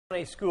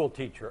A school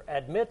teacher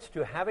admits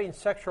to having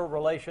sexual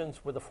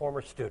relations with a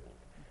former student.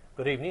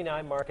 Good evening,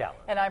 I'm Mark Allen.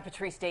 And I'm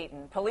Patrice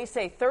Dayton. Police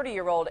say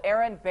 30-year-old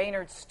Erin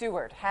Baynard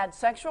Stewart had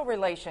sexual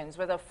relations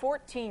with a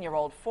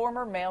 14-year-old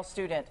former male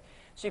student.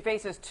 She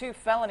faces 2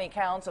 felony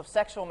counts of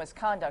sexual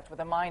misconduct with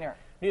a minor.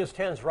 News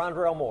 10's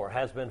Rondrell Moore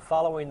has been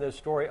following this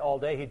story all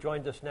day. He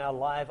joins us now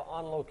live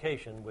on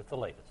location with the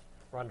latest.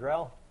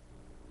 Rondrell?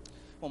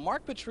 Well,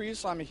 Mark,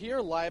 Patrice, I'm here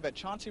live at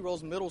Chauncey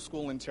Rose Middle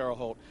School in Terre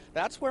Haute.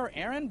 That's where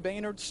Erin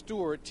Baynard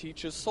Stewart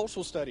teaches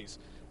social studies.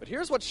 But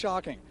here's what's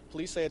shocking.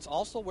 Police say it's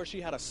also where she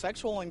had a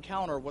sexual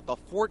encounter with a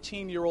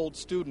 14-year-old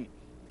student.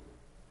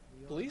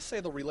 Police say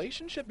the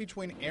relationship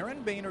between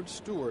Erin Baynard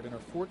Stewart and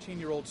her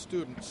 14-year-old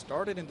student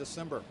started in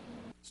December.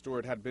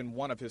 Stewart had been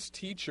one of his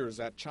teachers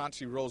at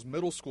Chauncey Rose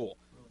Middle School.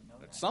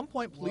 At some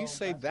point, police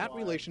say that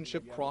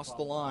relationship crossed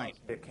the line.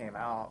 It came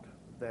out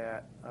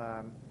that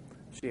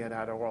she had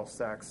had oral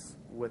sex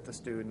with the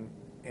student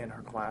in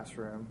her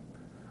classroom,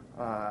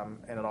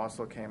 and it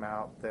also came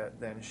out that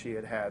then she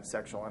had had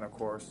sexual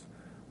intercourse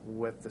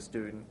with the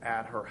student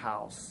at her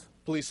house.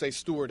 Police say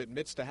Stewart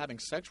admits to having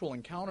sexual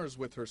encounters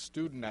with her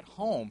student at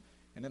home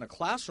and in a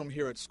classroom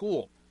here at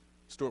school.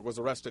 Stewart was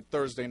arrested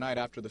Thursday night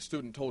after the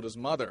student told his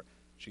mother.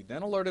 She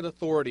then alerted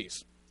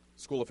authorities.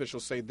 School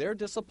officials say they're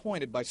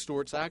disappointed by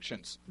Stewart's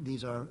actions.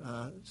 These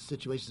are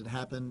situations that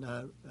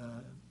happen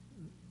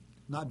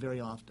not very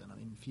often. I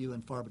mean, few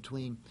and far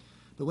between.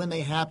 But when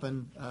they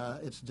happen,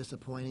 it's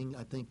disappointing.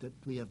 I think that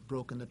we have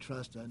broken the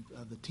trust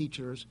of the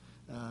teachers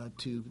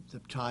to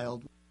the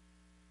child.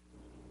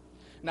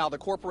 Now, the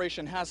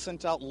corporation has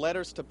sent out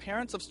letters to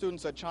parents of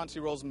students at Chauncey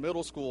Rose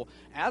Middle School.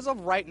 As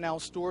of right now,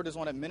 Stewart is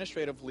on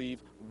administrative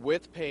leave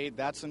with pay.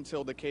 That's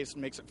until the case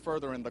makes it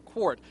further in the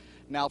court.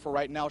 Now, for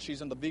right now,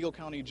 she's in the Vigo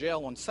County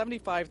Jail on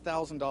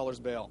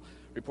 $75,000 bail.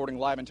 Reporting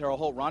live in Terre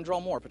Haute,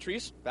 Rondrell Moore.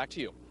 Patrice, back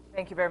to you.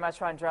 Thank you very much,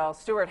 Rondrell.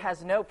 Stewart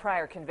has no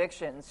prior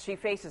convictions. She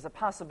faces a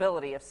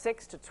possibility of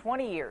 6 to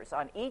 20 years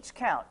on each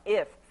count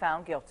if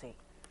found guilty.